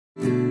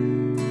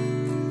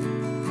Can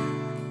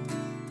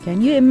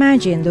you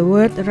imagine the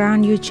world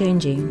around you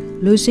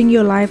changing, losing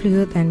your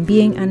livelihood and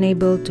being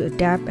unable to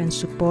adapt and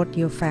support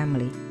your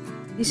family?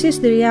 This is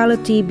the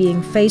reality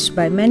being faced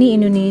by many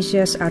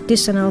Indonesia's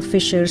artisanal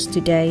fishers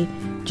today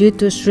due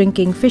to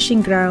shrinking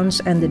fishing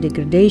grounds and the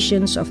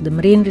degradations of the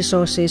marine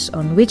resources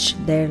on which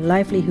their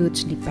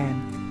livelihoods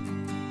depend.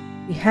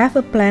 We have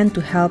a plan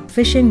to help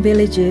fishing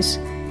villages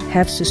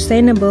have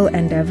sustainable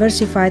and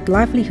diversified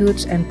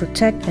livelihoods and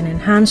protect and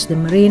enhance the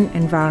marine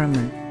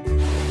environment.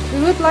 We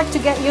would like to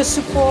get your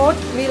support.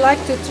 We like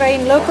to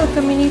train local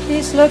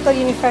communities, local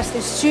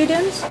university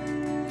students.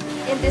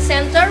 In the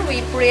center,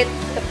 we breed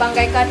the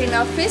bangkai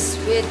cardinal fish,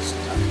 which is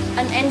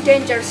an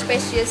endangered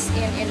species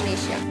in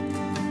Indonesia.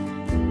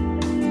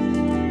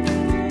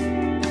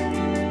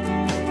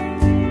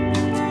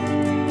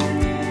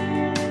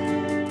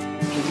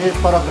 This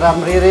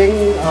program rearing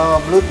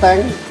blue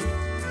tang.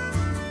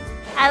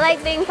 I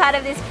like being part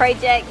of this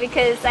project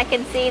because I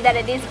can see that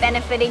it is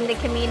benefiting the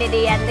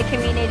community and the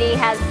community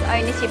has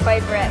ownership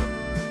over it.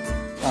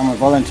 I'm a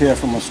volunteer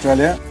from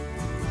Australia.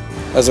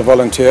 As a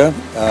volunteer,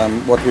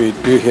 what we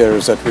do here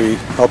is that we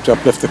help to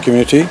uplift the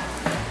community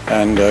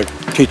and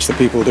teach the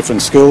people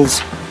different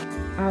skills.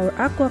 Our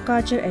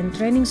Aquaculture and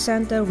Training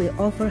Center will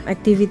offer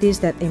activities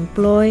that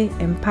employ,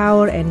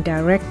 empower and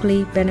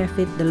directly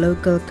benefit the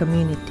local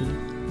community.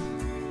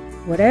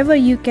 Whatever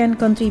you can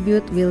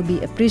contribute will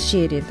be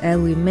appreciated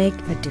and will make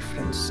a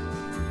difference.